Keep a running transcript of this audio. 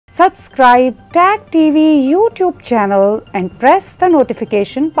Subscribe Tag TV YouTube channel and press the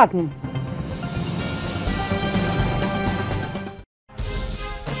notification button.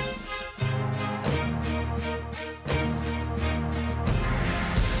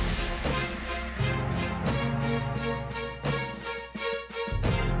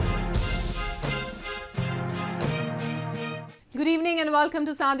 Good evening and welcome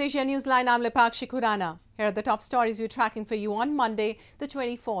to Asia Newsline. I'm Lipakshi Khurana. Here are the top stories we're tracking for you on Monday, the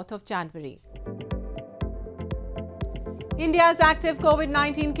 24th of January. India's active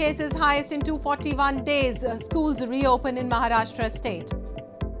COVID-19 cases highest in 241 days. Schools reopen in Maharashtra state.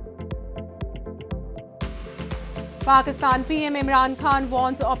 Pakistan PM Imran Khan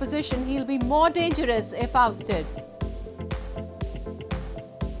warns opposition he'll be more dangerous if ousted.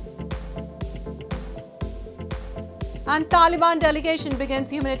 And Taliban delegation begins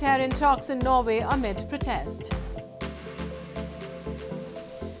humanitarian talks in Norway amid protest.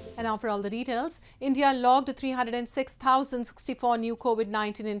 And now for all the details, India logged 306,064 new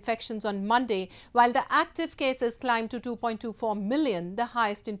COVID-19 infections on Monday, while the active cases climbed to 2.24 million, the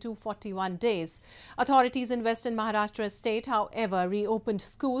highest in 241 days. Authorities in Western Maharashtra state, however, reopened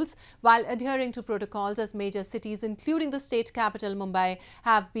schools while adhering to protocols as major cities, including the state capital Mumbai,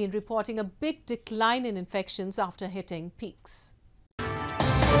 have been reporting a big decline in infections after hitting peaks.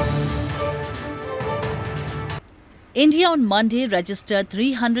 India on Monday registered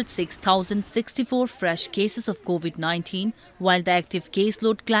 306,064 fresh cases of COVID-19, while the active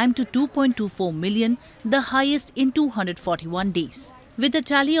caseload climbed to 2.24 million, the highest in 241 days. With a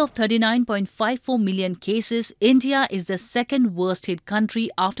tally of 39.54 million cases, India is the second worst hit country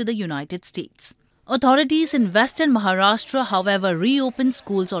after the United States. Authorities in Western Maharashtra, however, reopened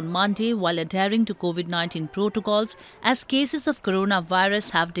schools on Monday while adhering to COVID-19 protocols as cases of coronavirus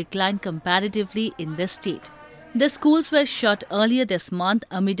have declined comparatively in this state. The schools were shut earlier this month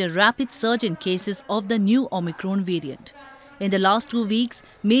amid a rapid surge in cases of the new Omicron variant. In the last 2 weeks,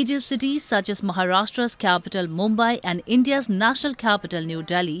 major cities such as Maharashtra's capital Mumbai and India's national capital New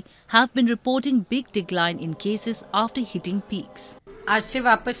Delhi have been reporting big decline in cases after hitting peaks. आज से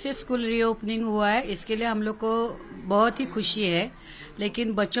वापस से school reopening हुआ है, इसके लिए हम लोग को बहुत ही खुशी है,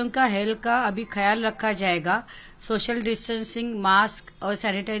 लेकिन बच्चों का हेल्थ का अभी ख्याल रखा जाएगा. सोशल डिस्टेंसिंग, मास्क और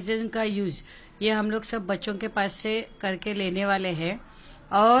सैनिटाइजर का यूज ये हम लोग सब बच्चों के पास से करके लेने वाले हैं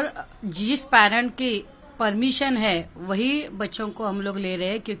और जिस पेरेंट की परमिशन है वही बच्चों को हम लोग ले रहे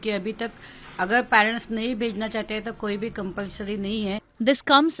हैं, क्योंकि अभी तक अगर पेरेंट्स नहीं भेजना चाहते हैं तो कोई भी कंपलसरी नहीं है. This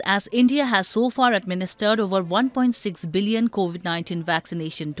comes as India has so far administered over 1.6 billion COVID-19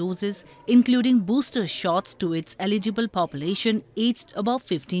 vaccination doses, including booster shots to its eligible population aged above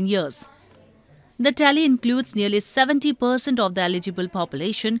 15 years. The tally includes nearly 70% of the eligible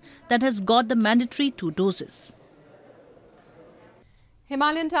population that has got the mandatory 2 doses.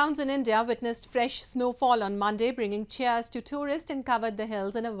 Himalayan towns in India witnessed fresh snowfall on Monday, bringing cheers to tourists and covered the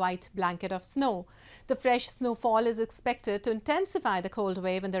hills in a white blanket of snow. The fresh snowfall is expected to intensify the cold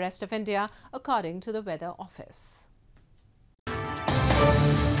wave in the rest of India, according to the Weather Office.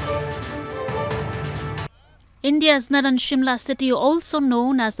 India's northern Shimla city, also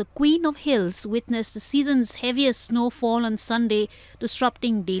known as the Queen of Hills, witnessed the season's heaviest snowfall on Sunday,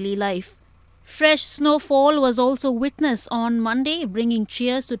 disrupting daily life. Fresh snowfall was also witnessed on Monday, bringing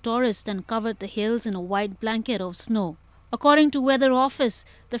cheers to tourists and covered the hills in a white blanket of snow. According to Weather Office,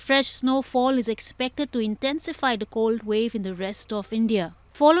 the fresh snowfall is expected to intensify the cold wave in the rest of India.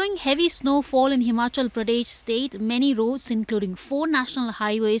 Following heavy snowfall in Himachal Pradesh state, many roads, including 4 national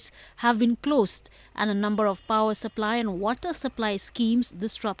highways, have been closed and a number of power supply and water supply schemes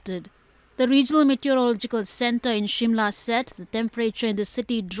disrupted. The Regional Meteorological Center in Shimla said the temperature in the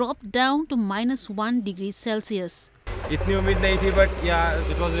city dropped down to -1 degree Celsius. इतनी उम्मीद नहीं थी, but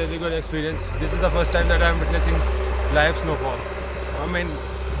yeah, it was a really good experience. This is the first time that I am witnessing live snowfall. I mean,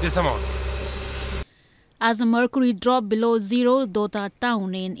 this amount. As the mercury dropped below zero, Dota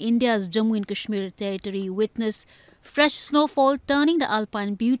town in India's Jammu and Kashmir territory witnessed fresh snowfall, turning the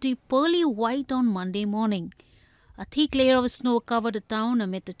alpine beauty pearly white on Monday morning. A thick layer of snow covered the town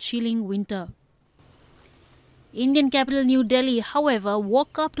amid a chilling winter. Indian capital New Delhi, however,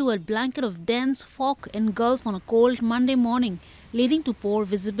 woke up to a blanket of dense fog engulfed on a cold Monday morning, leading to poor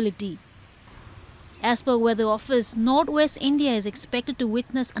visibility. As per Weather Office, northwest India is expected to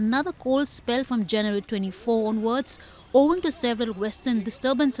witness another cold spell from January 24 onwards, owing to several western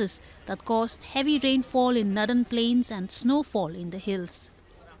disturbances that caused heavy rainfall in northern plains and snowfall in the hills.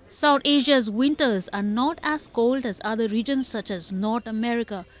 South Asia's winters are not as cold as other regions such as North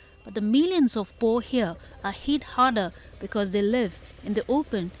America, but the millions of poor here are hit harder because they live in the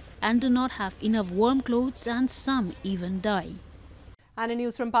open and do not have enough warm clothes, and some even die. And in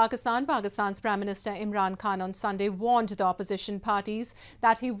news from Pakistan, Pakistan's Prime Minister Imran Khan on Sunday warned the opposition parties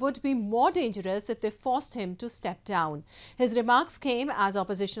that he would be more dangerous if they forced him to step down. His remarks came as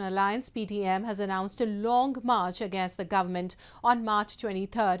opposition alliance PTM has announced a long march against the government on March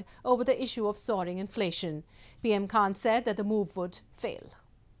 23rd over the issue of soaring inflation. PM Khan said that the move would fail.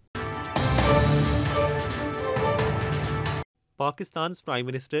 Pakistan's Prime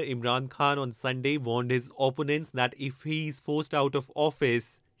Minister Imran Khan on Sunday warned his opponents that if he is forced out of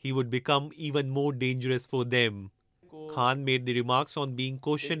office, he would become even more dangerous for them. Khan made the remarks on being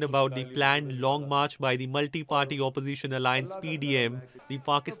questioned about the planned long march by the multi-party opposition alliance PDM, the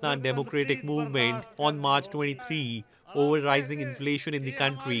Pakistan Democratic Movement, on March 23 over rising inflation in the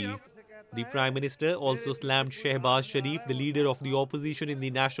country. The Prime Minister also slammed Shehbaz Sharif, the leader of the opposition in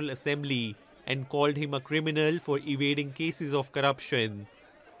the National Assembly, and called him a criminal for evading cases of corruption.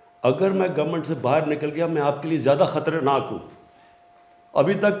 अगर मैं government से बाहर निकल गया मैं आपके लिए ज़्यादा खतरनाक हूँ।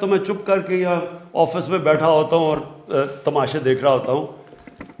 अभी तक तो मैं चुप करके यहाँ ऑफिस में बैठा होता हूँ और तमाशे देख रहा होता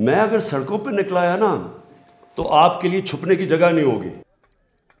हूँ। मैं अगर सड़कों पे निकला है ना तो आपके लिए छुपने की जगह नहीं होगी।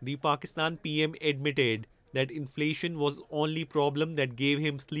 The Pakistan PM admitted that inflation was only problem that gave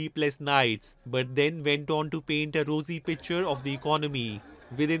him sleepless nights, but then went on to paint a rosy picture of the economy.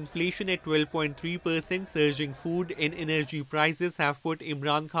 With inflation at 12.3%, surging food and energy prices have put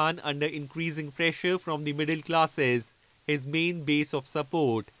Imran Khan under increasing pressure from the middle classes, his main base of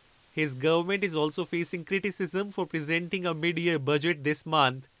support. His government is also facing criticism for presenting a mid-year budget this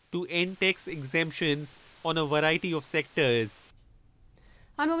month to end tax exemptions on a variety of sectors.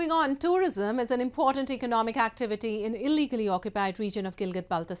 And moving on, tourism is an important economic activity in illegally occupied region of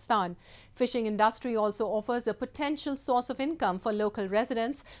Gilgit-Baltistan. Fishing industry also offers a potential source of income for local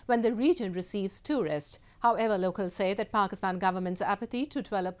residents when the region receives tourists. However, locals say that Pakistan government's apathy to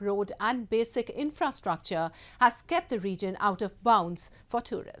develop road and basic infrastructure has kept the region out of bounds for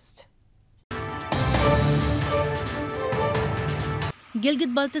tourists.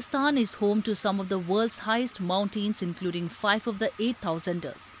 Gilgit-Baltistan is home to some of the world's highest mountains, including 5 of the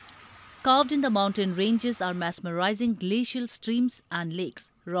 8,000ers. Carved in the mountain ranges are mesmerizing glacial streams and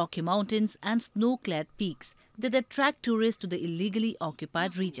lakes, rocky mountains and snow-clad peaks that attract tourists to the illegally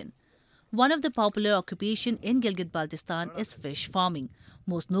occupied region. One of the popular occupations in Gilgit-Baltistan is fish farming,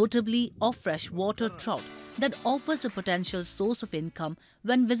 most notably of freshwater trout that offers a potential source of income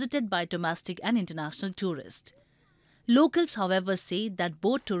when visited by domestic and international tourists. Locals, however, say that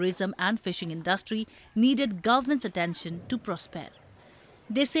both tourism and fishing industry needed government's attention to prosper.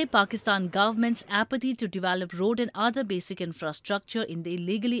 They say Pakistan government's apathy to develop road and other basic infrastructure in the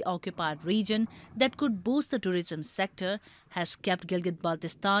illegally occupied region that could boost the tourism sector has kept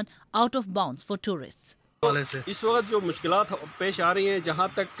Gilgit-Baltistan out of bounds for tourists. इस वक्त जो मुश्किलात पेश आ रही हैं, जहाँ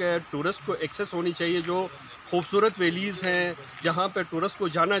तक tourist को एक्सेस होनी चाहिए, जो खूबसूरत वैलीज़ हैं जहाँ पे टूरिस्ट को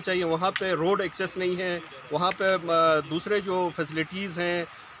जाना चाहिए, वहाँ पे रोड एक्सेस नहीं है, वहाँ पे दूसरे जो फैसिलिटीज़ हैं,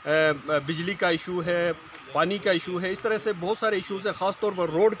 बिजली का इशू है, पानी का इशू है, इस तरह से बहुत सारे इशूज़ हैं। ख़ास तौर पर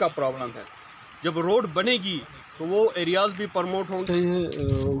रोड का प्रॉब्लम है। जब रोड बनेगी तो वो एरियाज़ भी प्रमोट होंगे।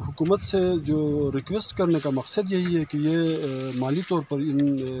 हुकूमत से जो रिक्वेस्ट करने का मकसद यही है कि ये माली तौर पर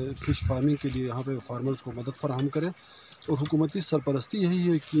इन फ़िश फार्मिंग के लिए यहाँ पे फार्मर्स को मदद फराहम करे और हुकूमती सरपरस्ती यही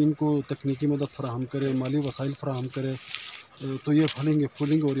है कि इनको तकनीकी मदद फराहम करे, माली वसाइल फराहम करे, तो ये फलेंगे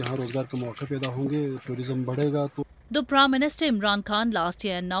फूलेंगे और यहाँ रोज़गार के मौके पैदा होंगे, टूरिज़म बढ़ेगा। तो The Prime Minister Imran Khan last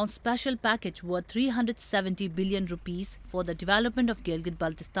year announced special package worth 370 billion rupees for the development of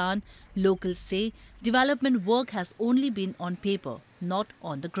Gilgit-Baltistan, locals say development work has only been on paper, not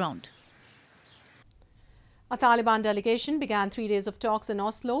on the ground. A Taliban delegation began 3 days of talks in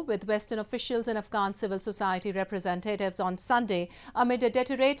Oslo with Western officials and Afghan civil society representatives on Sunday amid a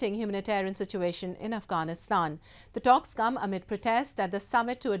deteriorating humanitarian situation in Afghanistan. The talks come amid protests that the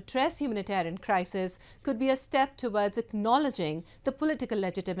summit to address humanitarian crisis could be a step towards acknowledging the political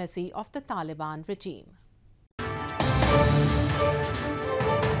legitimacy of the Taliban regime.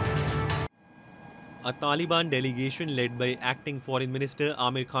 A Taliban delegation led by acting Foreign Minister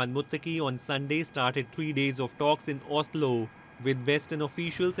Amir Khan Muttaqi on Sunday started 3 days of talks in Oslo with Western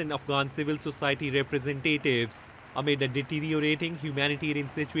officials and Afghan civil society representatives amid a deteriorating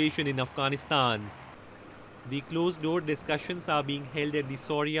humanitarian situation in Afghanistan. The closed-door discussions are being held at the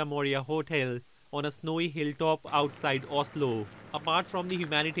Soria Moria Hotel on a snowy hilltop outside Oslo. Apart from the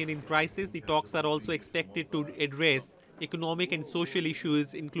humanitarian crisis, the talks are also expected to address economic and social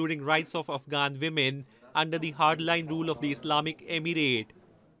issues, including rights of Afghan women under the hardline rule of the Islamic Emirate.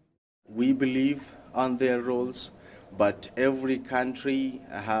 We believe on their roles, but every country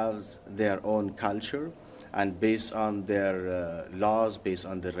has their own culture, and based on their laws, based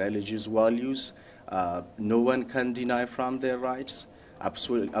on their religious values, no one can deny from their rights.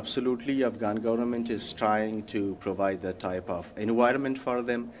 Absolutely, Afghan government is trying to provide that type of environment for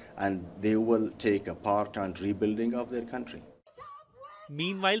them, and they will take a part on rebuilding of their country.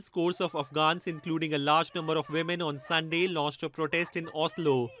 Meanwhile, scores of Afghans, including a large number of women, on Sunday launched a protest in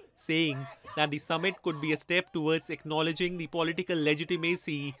Oslo, saying that the summit could be a step towards acknowledging the political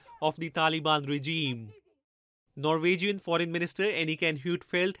legitimacy of the Taliban regime. Norwegian Foreign Minister Anniken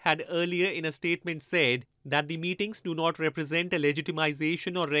Huitfeldt had earlier in a statement said that the meetings do not represent a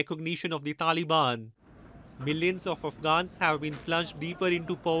legitimization or recognition of the Taliban. Millions of Afghans have been plunged deeper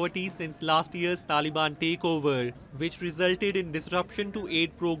into poverty since last year's Taliban takeover, which resulted in disruption to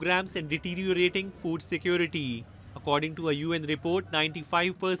aid programs and deteriorating food security. According to a UN report,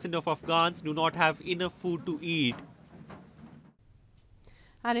 95% of Afghans do not have enough food to eat.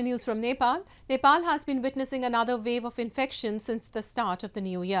 And in news from Nepal, Nepal has been witnessing another wave of infections since the start of the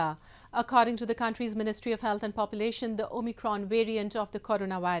new year. According to the country's Ministry of Health and Population, the Omicron variant of the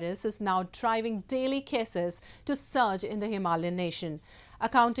coronavirus is now driving daily cases to surge in the Himalayan nation,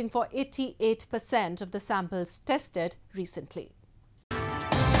 accounting for 88% of the samples tested recently.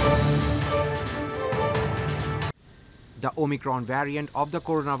 The Omicron variant of the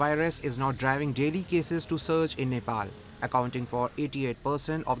coronavirus is now driving daily cases to surge in Nepal. Accounting for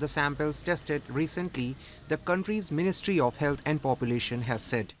 88% of the samples tested recently, the country's Ministry of Health and Population has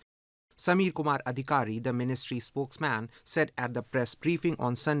said. Samir Kumar Adhikari, the ministry spokesman, said at the press briefing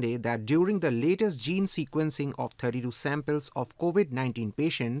on Sunday that during the latest gene sequencing of 32 samples of COVID-19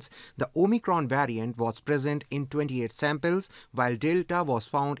 patients, the Omicron variant was present in 28 samples, while Delta was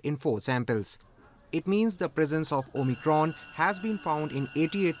found in 4 samples. It means the presence of Omicron has been found in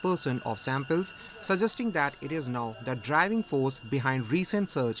 88% of samples, suggesting that it is now the driving force behind recent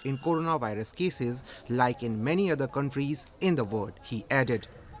surge in coronavirus cases like in many other countries in the world, he added.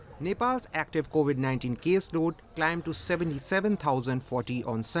 Nepal's active COVID-19 caseload climbed to 77,040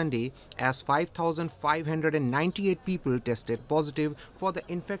 on Sunday as 5,598 people tested positive for the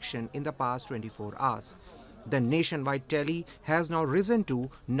infection in the past 24 hours. The nationwide tally has now risen to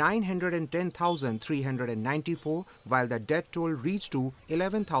 910,394, while the death toll reached to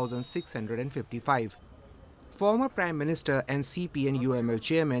 11,655. Former Prime Minister and CPN-UML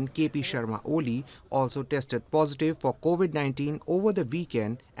Chairman KP Sharma Oli also tested positive for COVID-19 over the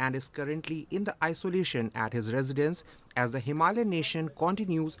weekend and is currently in the isolation at his residence as the Himalayan nation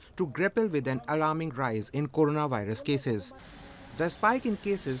continues to grapple with an alarming rise in coronavirus cases. The spike in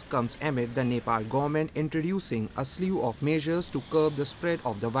cases comes amid the Nepal government introducing a slew of measures to curb the spread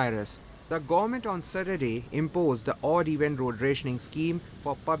of the virus. The government on Saturday imposed the odd-even road rationing scheme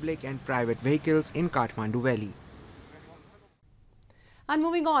for public and private vehicles in Kathmandu Valley. And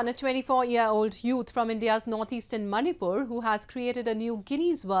moving on, a 24-year-old youth from India's northeastern Manipur who has created a new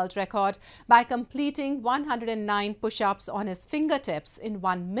Guinness World Record by completing 109 push-ups on his fingertips in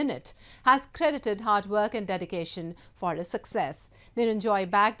 1 minute has credited hard work and dedication for his success.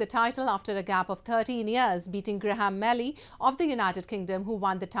 Niranjoy bagged the title after a gap of 13 years, beating Graham Melly of the United Kingdom, who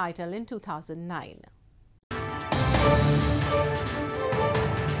won the title in 2009.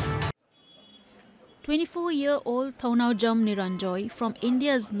 24-year-old Thonawjam Niranjoy from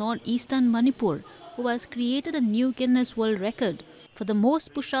India's northeastern Manipur, who has created a new Guinness World Record for the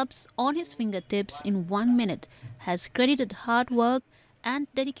most push-ups on his fingertips in 1 minute, has credited hard work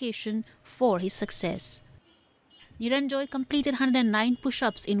and dedication for his success. Niranjoy completed 109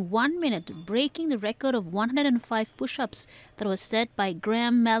 push-ups in 1 minute, breaking the record of 105 push-ups that was set by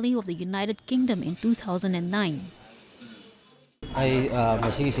Graham Melly of the United Kingdom in 2009. I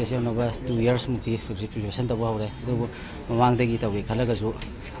masi session over 2 years muti preparation to hore do mamang degi tawi khalaga su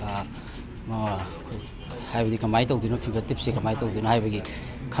haibdi kamai tawdino fingertips se kamai tawdino haibgi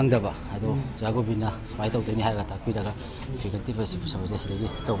khangdaba ado jago bina mai tawdini haiga takpiraga fingertips se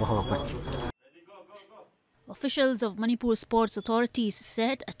to hore. Officials of Manipur Sports Authorities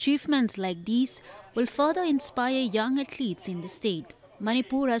said achievements like these will further inspire young athletes in the state.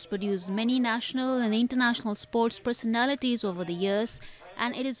 Manipur has produced many national and international sports personalities over the years,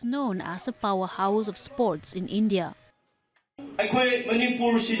 and it is known as a powerhouse of sports in India.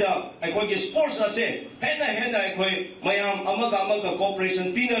 Manipur sida sports ase hena mayam amaga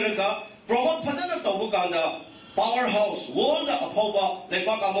cooperation pinaraga promote phajana tobu kanda powerhouse world aphoba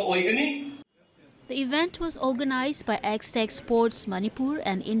lepak ama oigani. The event was organized by Xtech Sports Manipur,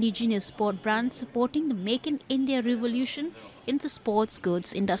 an indigenous sport brand supporting the Make in India revolution in the sports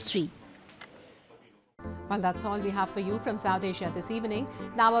goods industry. Well, that's all we have for you from South Asia this evening.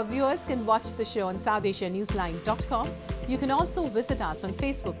 Now our viewers can watch the show on SouthAsiaNewsline.com. You can also visit us on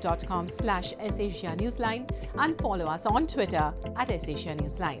Facebook.com/SAsiaNewsline and follow us on Twitter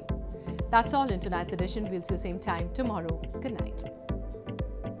 @SAsiaNewsline. That's all in tonight's edition. We'll see you same time tomorrow. Good night.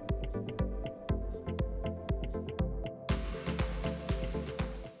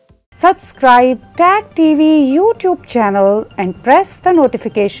 Subscribe TAG TV YouTube channel and press the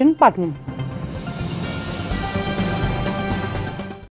notification button.